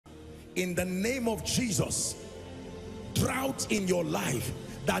in the name of Jesus. Drought in your life,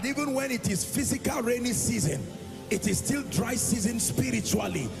 that even when it is physical rainy season, it is still dry season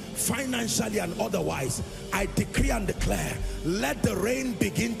spiritually, financially and otherwise. I decree and declare, let the rain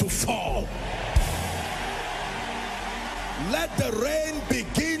begin to fall. Let the rain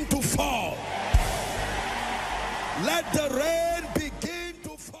begin to fall. Let the rain begin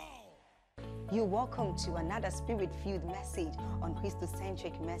to fall. You're welcome to another spirit-filled message on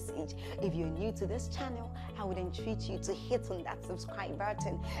Christocentric Message. If you're new to this channel, I would entreat you to hit on that subscribe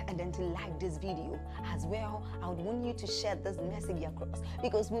button and then to like this video. As well, I would want you to share this message across,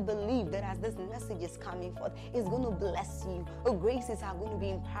 because we believe that as this message is coming forth, it's going to bless you. Graces are going to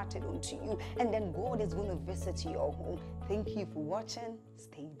be imparted unto you, and then God is going to visit your home. Thank you for watching.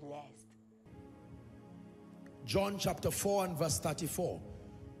 Stay blessed. John chapter 4 and verse 34.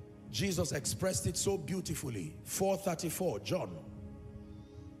 Jesus expressed it so beautifully. 4:34, John.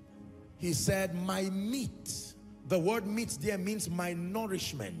 He said, my meat. The word meat there means my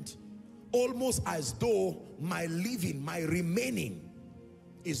nourishment. Almost as though my living, my remaining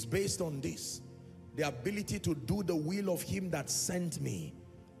is based on this. The ability to do the will of him that sent me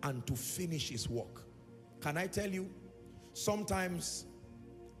and to finish his work. Can I tell you, sometimes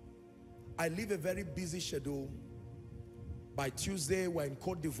I live a very busy schedule. By Tuesday, we're in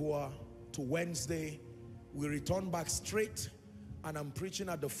Côte d'Ivoire. To Wednesday, we return back straight, and I'm preaching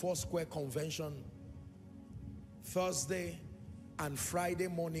at the Foursquare Convention. Thursday and Friday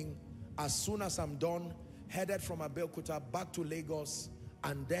morning, as soon as I'm done, headed from Abeokuta back to Lagos,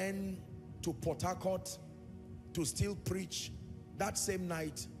 and then to Port Harcourt to still preach. That same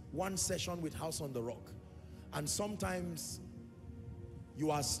night, one session with House on the Rock. And sometimes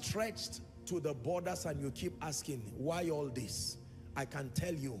you are stretched to the borders and you keep asking, why all this? I can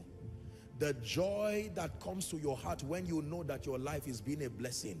tell you, the joy that comes to your heart when you know that your life is being a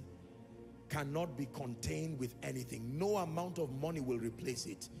blessing cannot be contained with anything. No amount of money will replace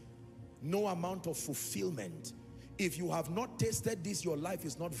it. No amount of fulfillment. If you have not tasted this, your life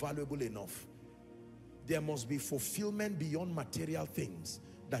is not valuable enough. There must be fulfillment beyond material things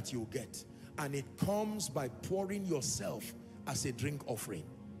that you get. And it comes by pouring yourself as a drink offering.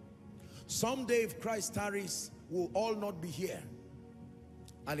 Someday, if Christ tarries, we'll all not be here.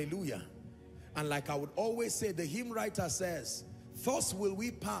 Hallelujah. And like I would always say, the hymn writer says, thus will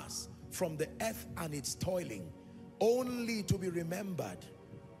we pass from the earth and its toiling, only to be remembered.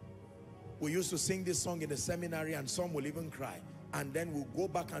 We used to sing this song in the seminary, and some will even cry. And then we'll go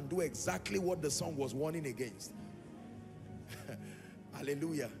back and do exactly what the song was warning against.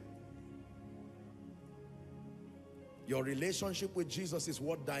 Hallelujah. Your relationship with Jesus is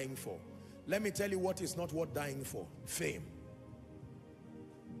worth dying for. Let me tell you what is not worth dying for. Fame,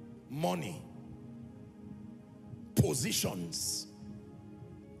 money, positions,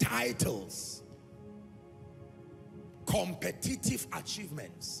 titles, competitive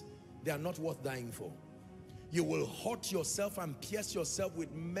achievements. They are not worth dying for. You will hurt yourself and pierce yourself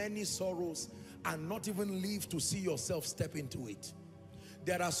with many sorrows and not even live to see yourself step into it.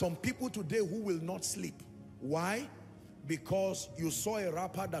 There are some people today who will not sleep. Why? Because you saw a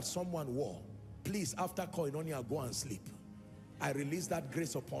wrapper that someone wore. Please, after Koinonia, go and sleep. I release that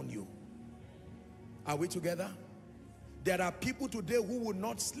grace upon you. Are we together? There are people today who will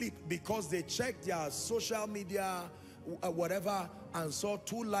not sleep because they checked their social media, whatever, and saw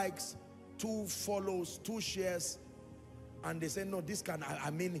 2 likes, 2 follows, 2 shares, and they say, no, this can,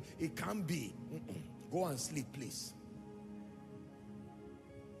 I mean, it can't be. Go and sleep, please.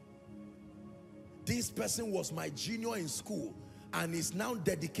 This person was my junior in school and is now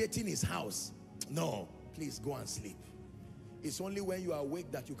dedicating his house. No, please go and sleep. It's only when you are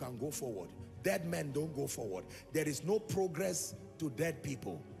awake that you can go forward. Dead men don't go forward. There is no progress to dead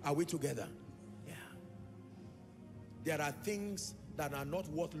people. Are we together? Yeah. There are things that are not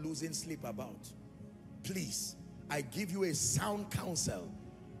worth losing sleep about. Please, I give you a sound counsel,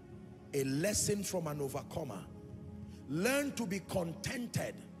 a lesson from an overcomer. Learn to be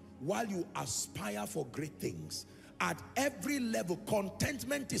contented while you aspire for great things. At every level,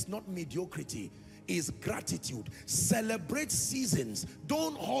 contentment is not mediocrity, is gratitude. Celebrate seasons.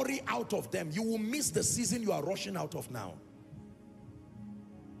 Don't hurry out of them. You will miss the season you are rushing out of now.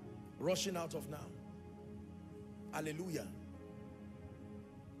 Rushing out of now. Hallelujah.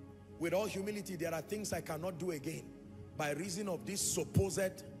 With all humility, there are things I cannot do again by reason of this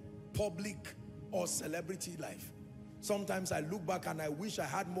supposed public or celebrity life. Sometimes I look back and I wish I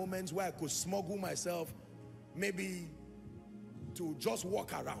had moments where I could smuggle myself, maybe to just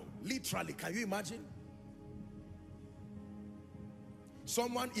walk around. Literally, can you imagine?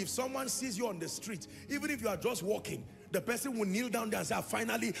 If someone sees you on the street, even if you are just walking, The person will kneel down there and say,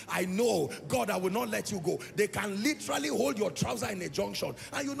 finally, I know, God, I will not let you go. They can literally hold your trouser in a junction.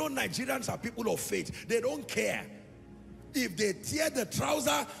 And you know Nigerians are people of faith. They don't care. If they tear the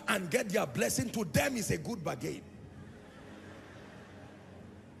trouser and get their blessing, to them is a good bargain.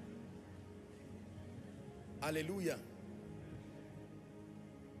 Hallelujah.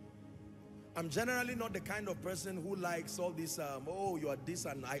 I'm generally not the kind of person who likes all this, oh, you are this,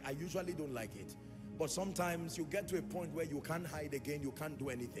 and I usually don't like it. But sometimes you get to a point where you can't hide again, you can't do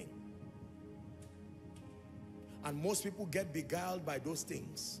anything. And most people get beguiled by those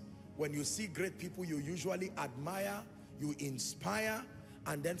things. When you see great people, you usually admire, you inspire,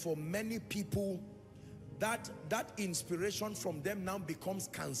 and then for many people, that inspiration from them now becomes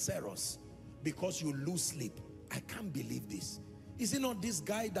cancerous because you lose sleep. I can't believe this. Is it not this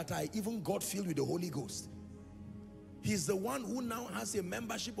guy that I even got filled with the Holy Ghost? He's the one who now has a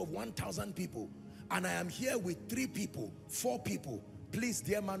membership of 1,000 people. And I am here with 3 people, 4 people. Please,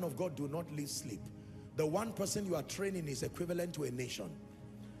 dear man of God, do not lose sleep. The one person you are training is equivalent to a nation.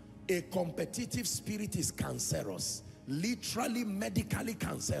 A competitive spirit is cancerous. Literally, medically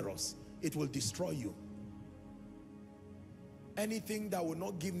cancerous. It will destroy you. Anything that will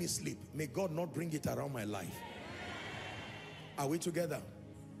not give me sleep, may God not bring it around my life. Are we together?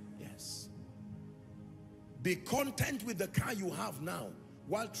 Yes. Be content with the car you have now,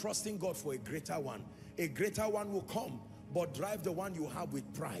 while trusting God for a greater one. A greater one will come, but drive the one you have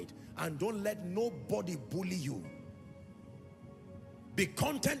with pride. And don't let nobody bully you. Be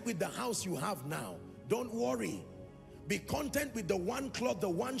content with the house you have now. Don't worry. Be content with the one cloth, the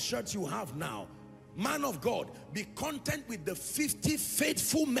one shirt you have now. Man of God, be content with the 50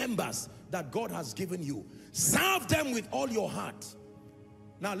 faithful members that God has given you. Serve them with all your heart.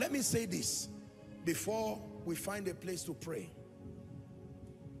 Now let me say this before we find a place to pray.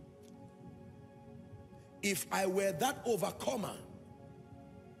 If I were that overcomer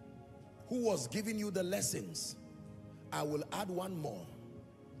who was giving you the lessons, I will add one more.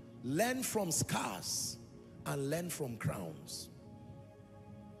 Learn from scars and learn from crowns.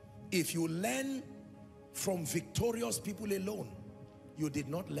 If you learn from victorious people alone, you did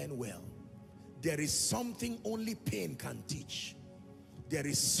not learn well. There is something only pain can teach. There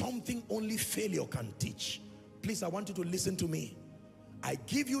is something only failure can teach. Please, I want you to listen to me. I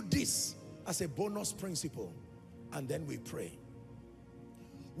give you this as a bonus principle, and then we pray.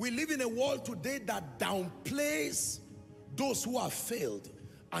 We live in a world today that downplays those who have failed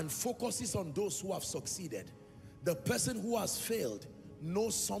and focuses on those who have succeeded. The person who has failed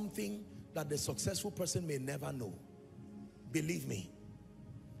knows something that the successful person may never know. Believe me.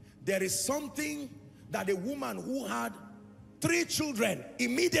 There is something that a woman who had 3 children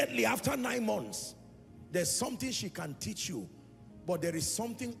immediately after 9 months, there's something she can teach you. But there is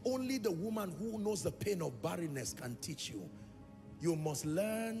something only the woman who knows the pain of barrenness can teach you. You must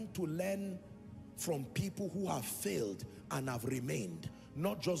learn to learn from people who have failed and have remained,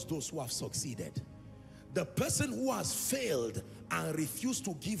 not just those who have succeeded. The person who has failed and refused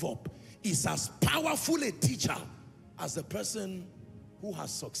to give up is as powerful a teacher as the person who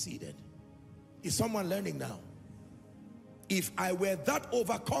has succeeded. Is someone learning now? If I were that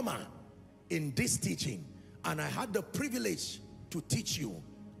overcomer in this teaching and I had the privilege to teach you,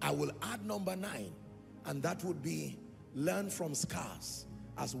 I will add number 9, and that would be learn from scars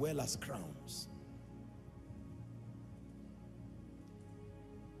as well as crowns.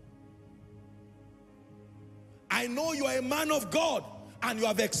 I know you are a man of God and you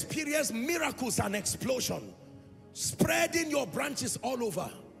have experienced miracles and explosion, spreading your branches all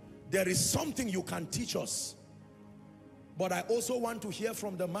over. There is something you can teach us. But I also want to hear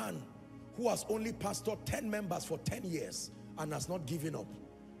from the man who has only pastored 10 members for 10 years and has not given up.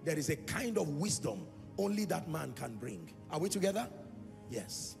 There is a kind of wisdom only that man can bring. Are we together?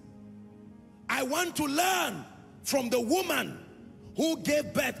 Yes. I want to learn from the woman who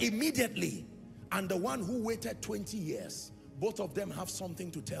gave birth immediately and the one who waited 20 years. Both of them have something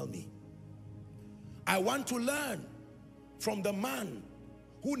to tell me. I want to learn from the man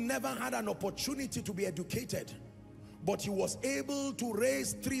who never had an opportunity to be educated, but he was able to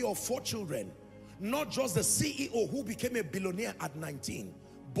raise 3 or 4 children. Not just the CEO who became a billionaire at 19.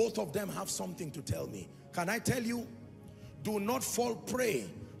 Both of them have something to tell me. Can I tell you? Do not fall prey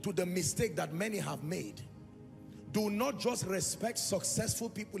to the mistake that many have made. Do not just respect successful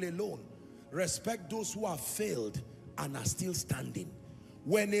people alone. Respect those who have failed and are still standing.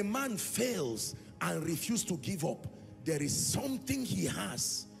 When a man fails and refuses to give up, there is something he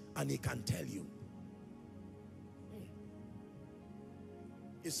has and he can tell you.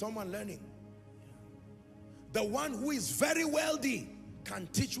 Is someone learning? The one who is very wealthy can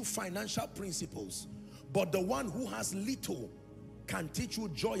teach you financial principles, But the one who has little can teach you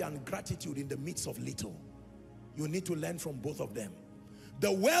joy and gratitude in the midst of little. You need to learn from both of them.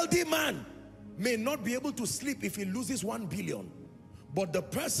 The wealthy man may not be able to sleep if he loses 1 billion, but the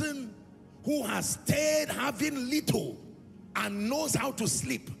person who has stayed having little and knows how to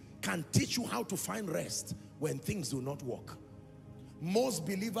sleep can teach you how to find rest when things do not work. Most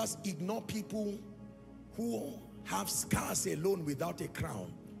believers ignore people who have scars alone without a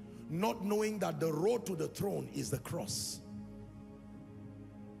crown, not knowing that the road to the throne is the cross.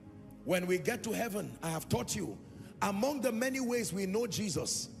 When we get to heaven, I have taught you, among the many ways we know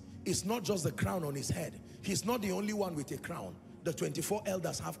Jesus, it's not just the crown on his head. He's not the only one with a crown. The 24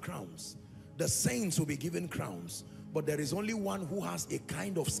 elders have crowns. The saints will be given crowns. But there is only one who has a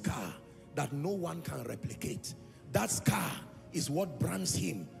kind of scar that no one can replicate. That scar is what brands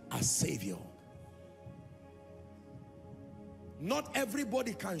him as Savior. Not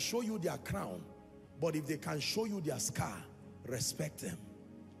everybody can show you their crown, but if they can show you their scar, respect them.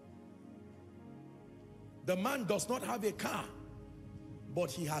 The man does not have a car, but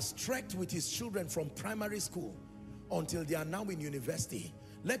he has trekked with his children from primary school until they are now in university.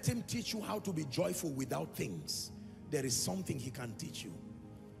 Let him teach you how to be joyful without things. There is something he can teach you.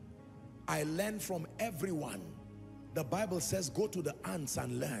 I learn from everyone. The Bible says, go to the ants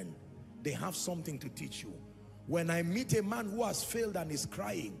and learn. They have something to teach you. When I meet a man who has failed and is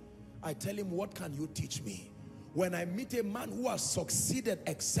crying, I tell him, what can you teach me? When I meet a man who has succeeded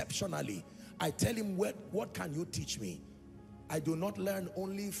exceptionally, I tell him, what can you teach me? I do not learn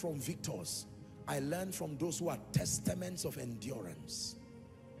only from victors. I learn from those who are testaments of endurance.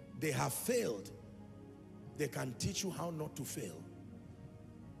 They have failed. They can teach you how not to fail.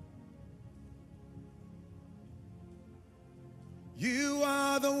 You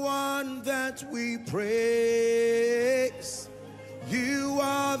are the one that we praise. You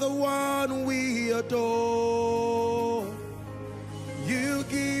are the one we adore. You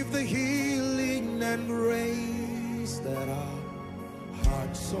give the healing and grace that our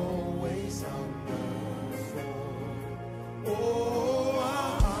hearts always hunger for. Oh,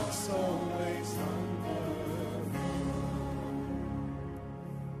 our hearts always hunger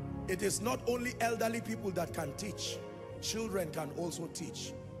for. It is not only elderly people that can teach. Children can also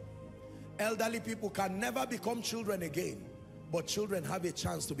teach. Elderly people can never become children again, but children have a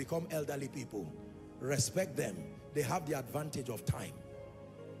chance to become elderly people. Respect them. They have the advantage of time.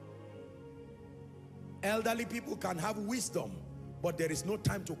 Elderly people can have wisdom, but there is no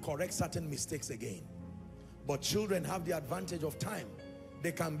time to correct certain mistakes again. But children have the advantage of time.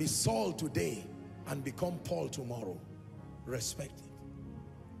 They can be Saul today and become Paul tomorrow. Respect it.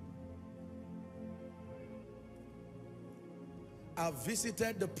 I've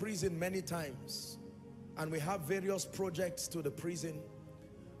visited the prison many times, and we have various projects to the prison,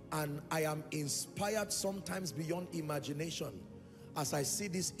 and I am inspired sometimes beyond imagination as I see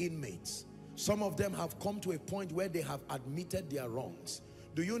these inmates. Some of them have come to a point where they have admitted their wrongs.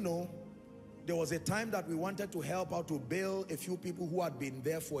 Do you know, there was a time that we wanted to help out to bail a few people who had been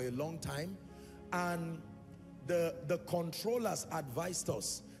there for a long time, and the controllers advised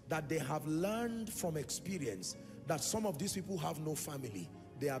us that they have learned from experience that some of these people have no family.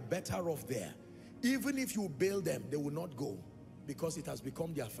 They are better off there. Even if you bail them, they will not go because it has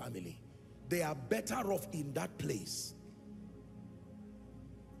become their family. They are better off in that place.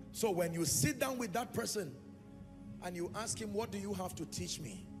 So when you sit down with that person and you ask him, what do you have to teach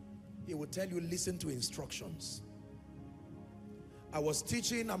me? He will tell you, listen to instructions. I was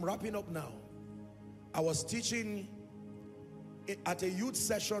teaching, I'm wrapping up now. I was teaching at a youth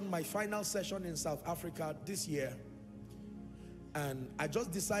session, my final session in South Africa this year, and I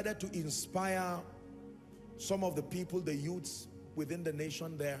just decided to inspire some of the people, the youths within the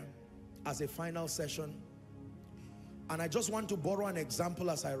nation there, as a final session. And I just want to borrow an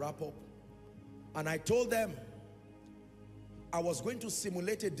example as I wrap up. And I told them I was going to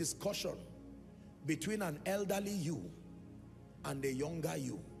simulate a discussion between an elderly you and a younger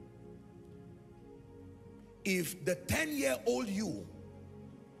you. If the 10-year-old you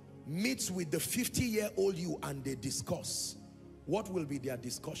meets with the 50-year-old you and they discuss, what will be their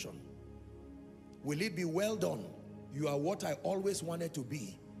discussion? Will it be, well done, you are what I always wanted to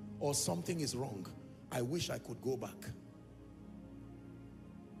be, or something is wrong, I wish I could go back?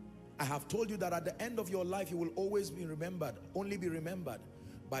 I have told you that at the end of your life you will always be remembered, only be remembered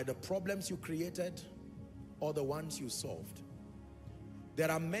by the problems you created or the ones you solved. There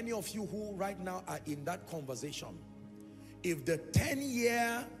are many of you who right now are in that conversation. If the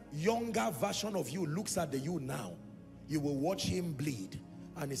 10-year younger version of you looks at the you now, you will watch him bleed.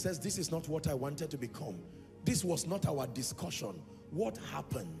 And he says, this is not what I wanted to become. This was not our discussion. What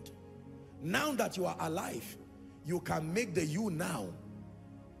happened? Now that you are alive, you can make the you now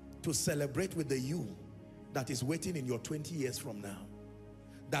to celebrate with the you that is waiting in your 20 years from now.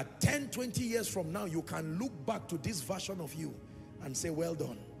 That 10, 20 years from now, you can look back to this version of you and say, well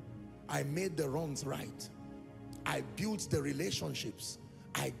done. I made the wrongs right. I built the relationships.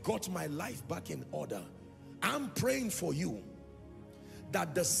 I got my life back in order. I'm praying for you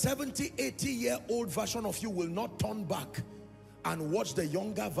that the 70, 80-year-old version of you will not turn back and watch the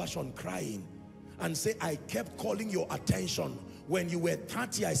younger version crying and say, I kept calling your attention. When you were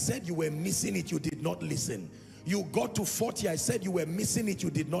 30, I said you were missing it, you did not listen. You got to 40, I said you were missing it,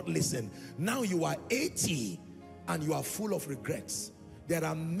 you did not listen. Now you are 80 and you are full of regrets. There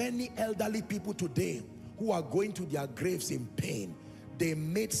are many elderly people today who are going to their graves in pain. They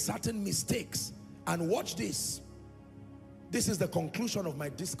made certain mistakes. And watch this. This is the conclusion of my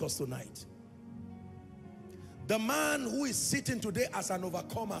discourse tonight. The man who is sitting today as an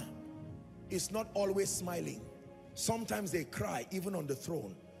overcomer is not always smiling. Sometimes they cry even on the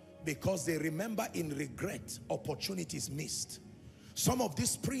throne because they remember in regret opportunities missed. Some of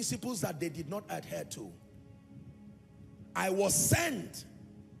these principles that they did not adhere to. I was sent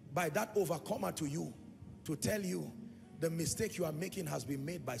by that overcomer to you to tell you the mistake you are making has been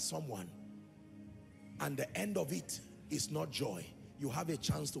made by someone, and the end of it is not joy. You have a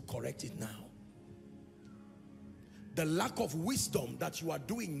chance to correct it now. The lack of wisdom that you are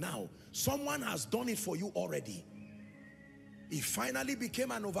doing now, someone has done it for you already. He finally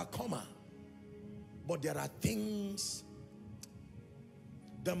became an overcomer. But there are things.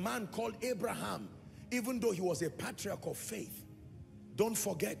 The man called Abraham, even though he was a patriarch of faith, don't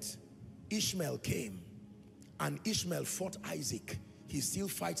forget, Ishmael came and Ishmael fought Isaac. He still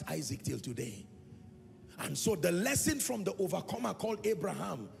fights Isaac till today. And so the lesson from the overcomer called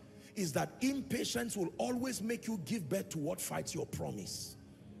Abraham is that impatience will always make you give birth to what fights your promise.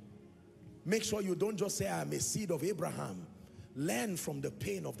 Make sure you don't just say, I am a seed of Abraham. Learn from the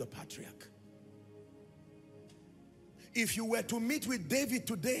pain of the patriarch. If you were to meet with David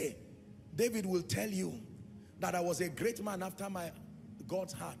today, David will tell you that I was a great man after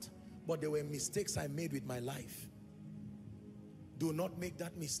God's heart, but there were mistakes I made with my life. Do not make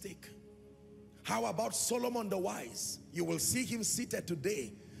that mistake. How about Solomon the wise? You will see him seated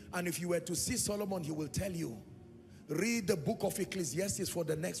today, and if you were to see Solomon, he will tell you, read the book of Ecclesiastes for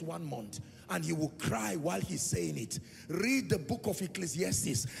the next 1 month, and he will cry while he's saying it. Read the book of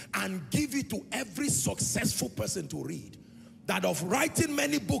Ecclesiastes and give it to every successful person to read. That of writing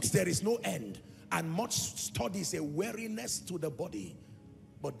many books there is no end, and much study is a weariness to the body.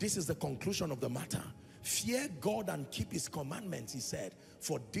 But this is the conclusion of the matter. Fear God and keep his commandments, he said,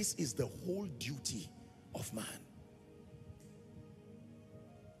 for this is the whole duty of man.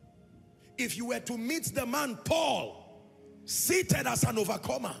 If you were to meet the man Paul, seated as an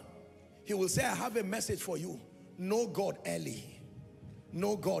overcomer, he will say, I have a message for you. Know God early.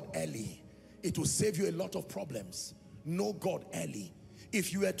 Know God early. It will save you a lot of problems. Know God early.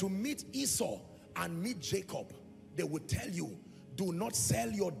 If you were to meet Esau and meet Jacob, they would tell you, do not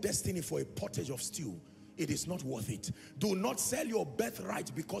sell your destiny for a pottage of stew. It is not worth it. Do not sell your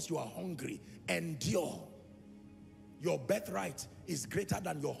birthright because you are hungry. Endure. Your birthright is greater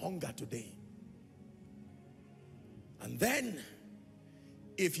than your hunger today. And then,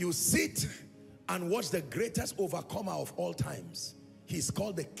 if you sit and watch the greatest overcomer of all times, he's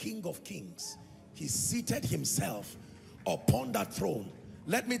called the King of Kings. He seated himself upon that throne.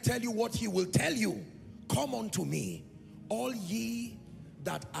 Let me tell you what he will tell you. Come unto me, all ye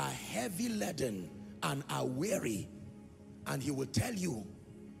that are heavy laden and are weary, and he will tell you,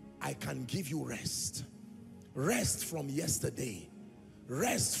 I can give you rest. Rest from yesterday,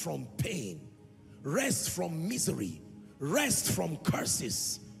 rest from pain, rest from misery, rest from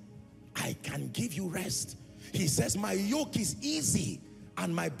curses. I can give you rest. He says, my yoke is easy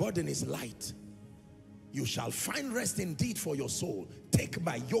and my burden is light. You shall find rest indeed for your soul. Take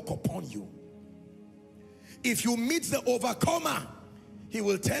my yoke upon you. If you meet the overcomer, he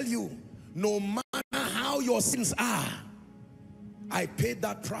will tell you, no matter how your sins are, I paid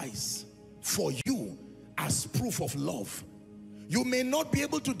that price for you as proof of love. You may not be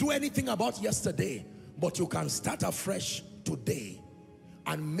able to do anything about yesterday, but you can start afresh today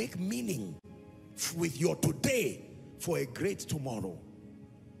and make meaning with your today for a great tomorrow.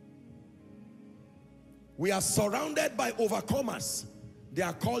 We are surrounded by overcomers. They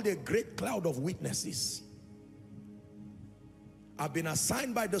are called a great cloud of witnesses. I've been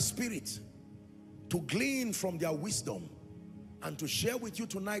assigned by the Spirit to glean from their wisdom and to share with you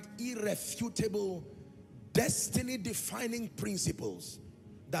tonight irrefutable, destiny-defining principles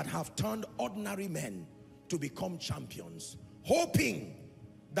that have turned ordinary men to become champions, hoping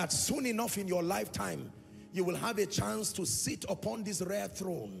that soon enough in your lifetime, you will have a chance to sit upon this rare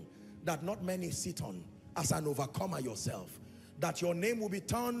throne that not many sit on, as an overcomer yourself. That your name will be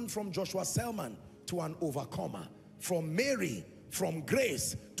turned from Joshua Selman to an overcomer, from Mary, from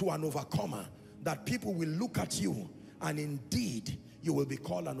Grace to an overcomer. That people will look at you and indeed you will be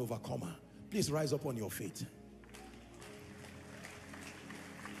called an overcomer. Please rise up on your feet.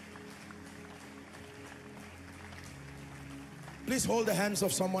 Please hold the hands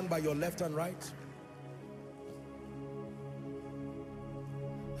of someone by your left and right.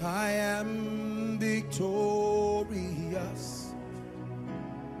 I am victorious.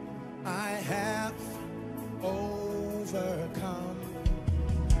 I have overcome.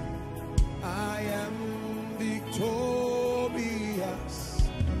 I am victorious.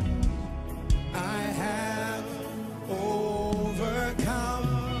 I have overcome.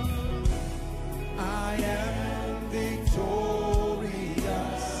 I am victorious.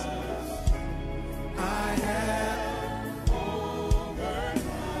 I have overcome.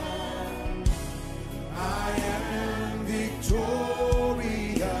 I am victorious.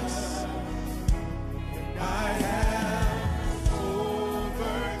 I have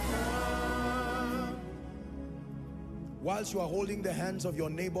overcome. Whilst you are holding the hands of your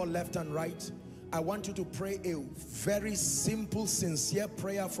neighbor left and right, I want you to pray a very simple, sincere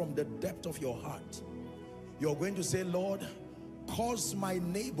prayer from the depth of your heart. You're going to say, Lord, cause my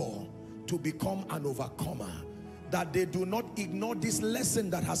neighbor to become an overcomer, that they do not ignore this lesson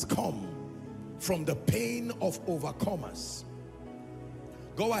that has come from the pain of overcomers.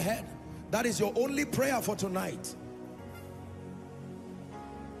 Go ahead. That is your only prayer for tonight.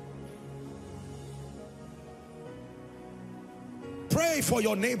 Pray for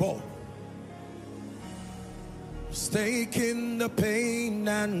your neighbor. Taking the pain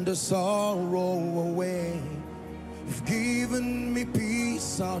and the sorrow away. You've given me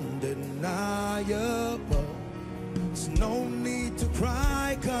peace undeniable. There's no need to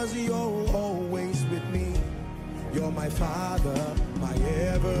cry, 'cause you're always with me. You're my Father, my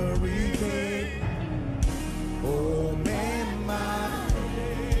everything. Oh, man, my.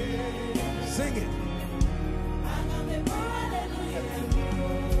 Sing it.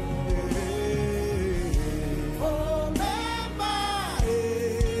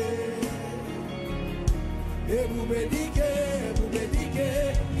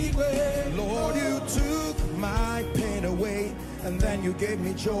 Lord, you took my pain away, and then you gave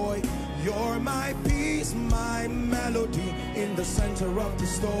me joy. You're my peace, my melody in the center of the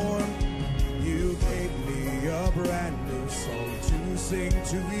storm. You gave me a brand new song to sing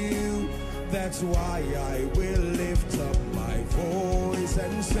to you. That's why I will lift up my voice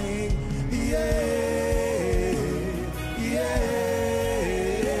and sing. Yeah, yeah.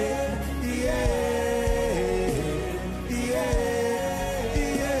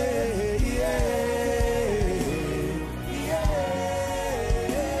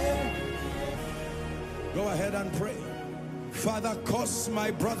 And pray. Father, cause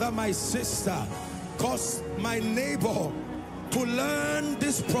my brother, my sister, cause my neighbor to learn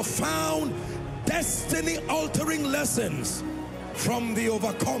these profound, destiny-altering lessons from the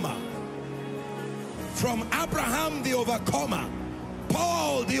overcomer. From Abraham, the overcomer.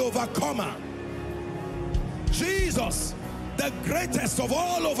 Paul, the overcomer. Jesus, the greatest of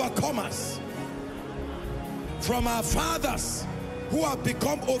all overcomers. From our fathers who have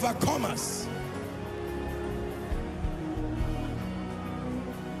become overcomers.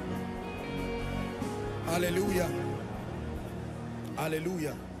 Hallelujah.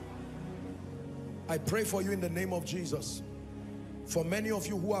 Hallelujah. I pray for you in the name of Jesus. For many of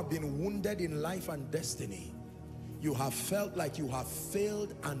you who have been wounded in life and destiny, you have felt like you have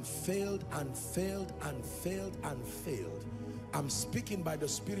failed and failed and failed and failed and failed. I'm speaking by the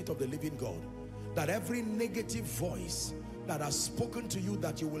Spirit of the living God, that every negative voice that has spoken to you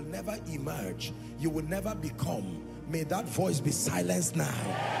that you will never emerge, you will never become, may that voice be silenced now.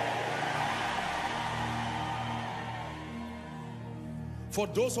 For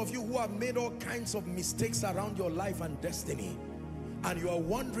those of you who have made all kinds of mistakes around your life and destiny, and you are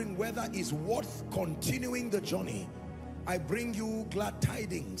wondering whether it's worth continuing the journey, I bring you glad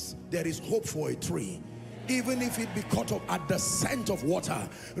tidings. There is hope for a tree. Even if it be cut off at the scent of water,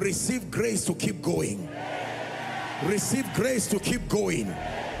 receive grace to keep going. Receive grace to keep going.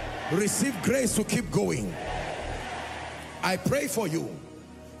 Receive grace to keep going. I pray for you,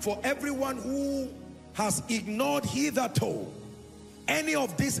 for everyone who has ignored hitherto any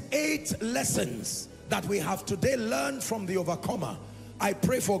of these 8 lessons that we have today learned from the overcomer. I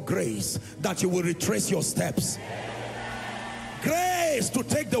pray for grace that you will retrace your steps. Grace to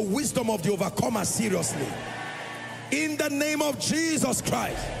take the wisdom of the overcomer seriously. In the name of Jesus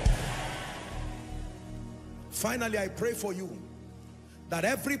Christ. Finally, I pray for you that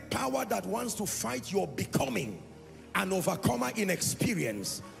every power that wants to fight your becoming an overcomer in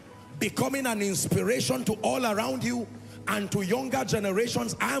experience, becoming an inspiration to all around you and to younger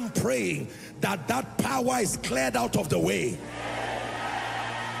generations, I am praying that that power is cleared out of the way.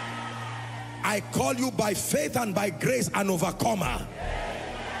 I call you by faith and by grace an overcomer.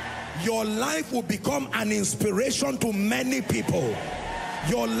 Your life will become an inspiration to many people.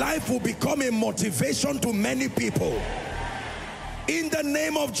 Your life will become a motivation to many people. In the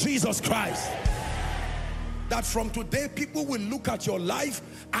name of Jesus Christ. That from today people will look at your life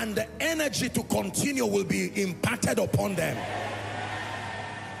and the energy to continue will be imparted upon them.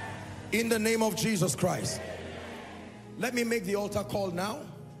 In the name of Jesus Christ. Let me make the altar call now.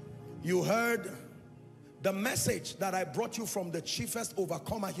 You heard the message that I brought you from the chiefest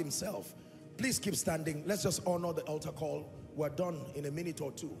overcomer himself. Please keep standing. Let's just honor the altar call. We're done in a minute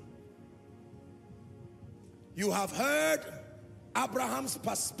or two. You have heard Abraham's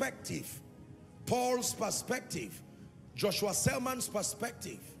perspective, Paul's perspective, Joshua Selman's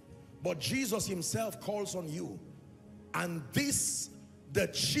perspective, but Jesus himself calls on you. And this, the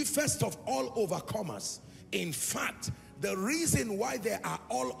chiefest of all overcomers, in fact, the reason why there are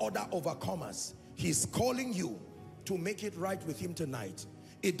all other overcomers, he's calling you to make it right with him tonight.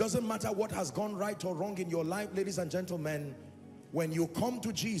 It doesn't matter what has gone right or wrong in your life, ladies and gentlemen. When you come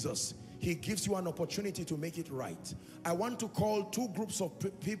to Jesus, he gives you an opportunity to make it right. I want to call two groups of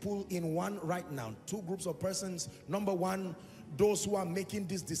people in one right now. Two groups of persons. Number one, those who are making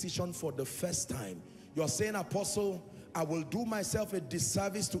this decision for the first time. You're saying, Apostle, I will do myself a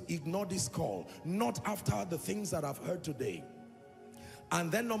disservice to ignore this call, not after the things that I've heard today.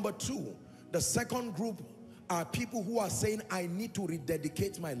 And then number two, the second group are people who are saying, I need to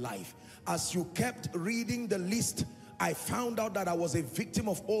rededicate my life. As you kept reading the list, I found out that I was a victim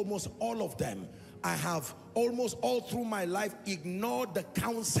of almost all of them. I have almost all through my life ignored the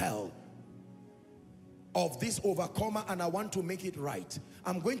counsel of this overcomer, and I want to make it right.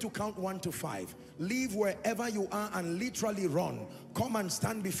 I'm going to count 1 to 5. Leave wherever you are and literally run. Come and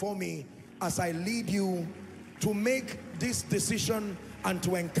stand before me as I lead you to make this decision and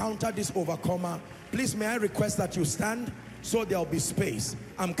to encounter this overcomer. Please, may I request that you stand so there'll be space.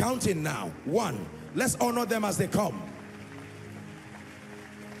 I'm counting now. 1. Let's honor them as they come.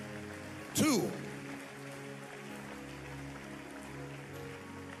 2.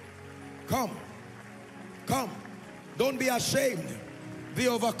 Come. Come. Don't be ashamed. The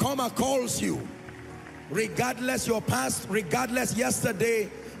overcomer calls you. Regardless your past, regardless yesterday,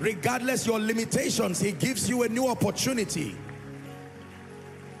 regardless your limitations, he gives you a new opportunity.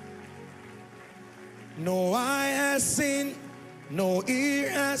 No eye has seen, no ear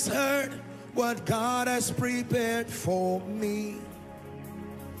has heard what God has prepared for me.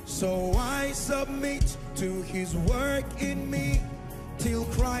 So I submit to his work in me till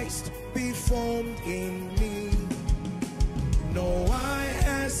Christ be formed in me. No eye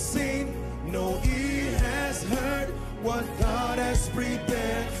has seen, no ear has heard what God has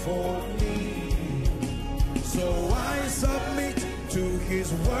prepared for me. So I submit to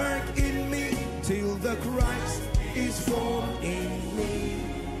his work in me till the Christ is formed in me.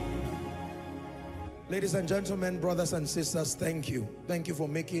 Ladies and gentlemen, brothers and sisters, thank you. Thank you for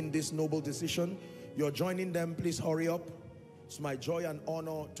making this noble decision. You're joining them. Please hurry up. It's my joy and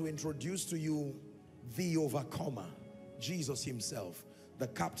honor to introduce to you the overcomer, Jesus himself, the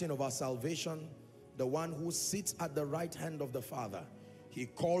captain of our salvation, the one who sits at the right hand of the Father. He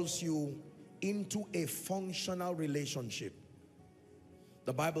calls you into a functional relationship.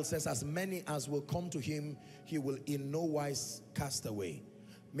 The Bible says, as many as will come to him, he will in no wise cast away.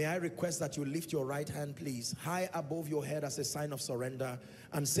 May I request that you lift your right hand, please, high above your head as a sign of surrender,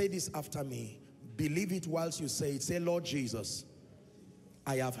 and say this after me. Believe it whilst you say it. Say, Lord Jesus,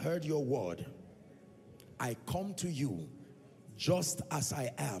 I have heard your word. I come to you just as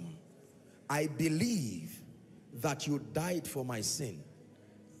I am. I believe that you died for my sin.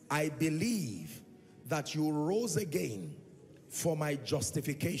 I believe that you rose again for my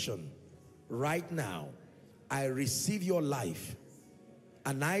justification. Right now, I receive your life,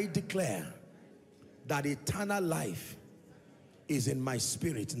 and I declare that eternal life is in my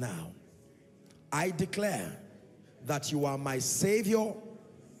spirit now. I declare that you are my Savior,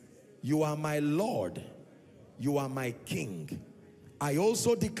 you are my Lord, you are my King. I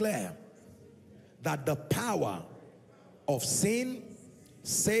also declare that the power of sin,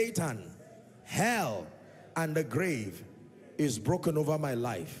 Satan, hell, and the grave is broken over my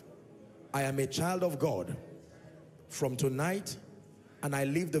life. I am a child of God from tonight, and I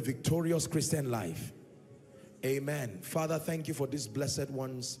live the victorious Christian life. Amen. Father, thank you for these blessed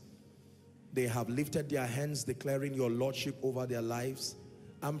ones. They have lifted their hands declaring your lordship over their lives.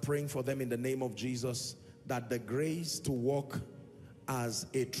 I'm praying for them in the name of Jesus, that the grace to walk as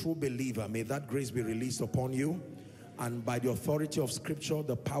a true believer, may that grace be released upon you. And by the authority of scripture,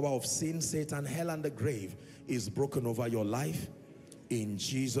 the power of sin, Satan, hell, and the grave is broken over your life. In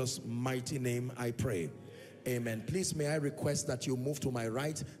Jesus' mighty name I pray. Amen. Please, may I request that you move to my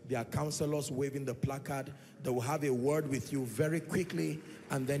right. There are counselors waving the placard. They will have a word with you very quickly,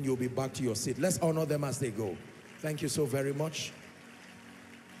 and then you'll be back to your seat. Let's honor them as they go. Thank you so very much.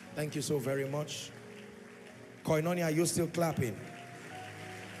 Thank you so very much. Koinonia, are you still clapping?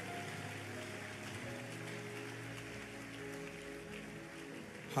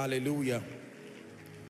 Hallelujah.